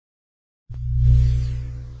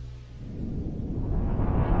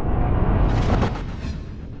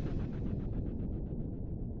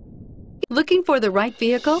Looking for the right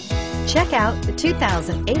vehicle? Check out the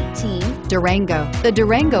 2018 Durango. The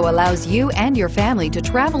Durango allows you and your family to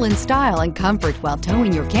travel in style and comfort while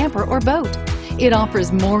towing your camper or boat. It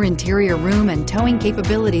offers more interior room and towing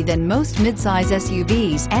capability than most midsize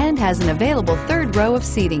SUVs and has an available third row of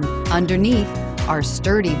seating. Underneath are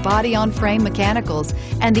sturdy body-on-frame mechanicals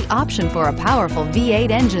and the option for a powerful V8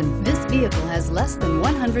 engine. This vehicle has less than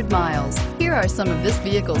 100 miles. Here are some of this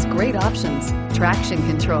vehicle's great options: traction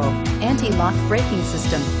control, anti-lock braking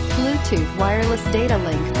system, Bluetooth wireless data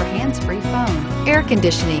link for hands-free phone, air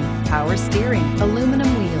conditioning, power steering,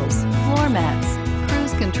 aluminum wheels, floor mats,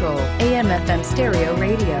 cruise control, AM/FM stereo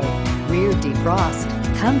radio, rear defrost.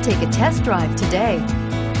 Come take a test drive today.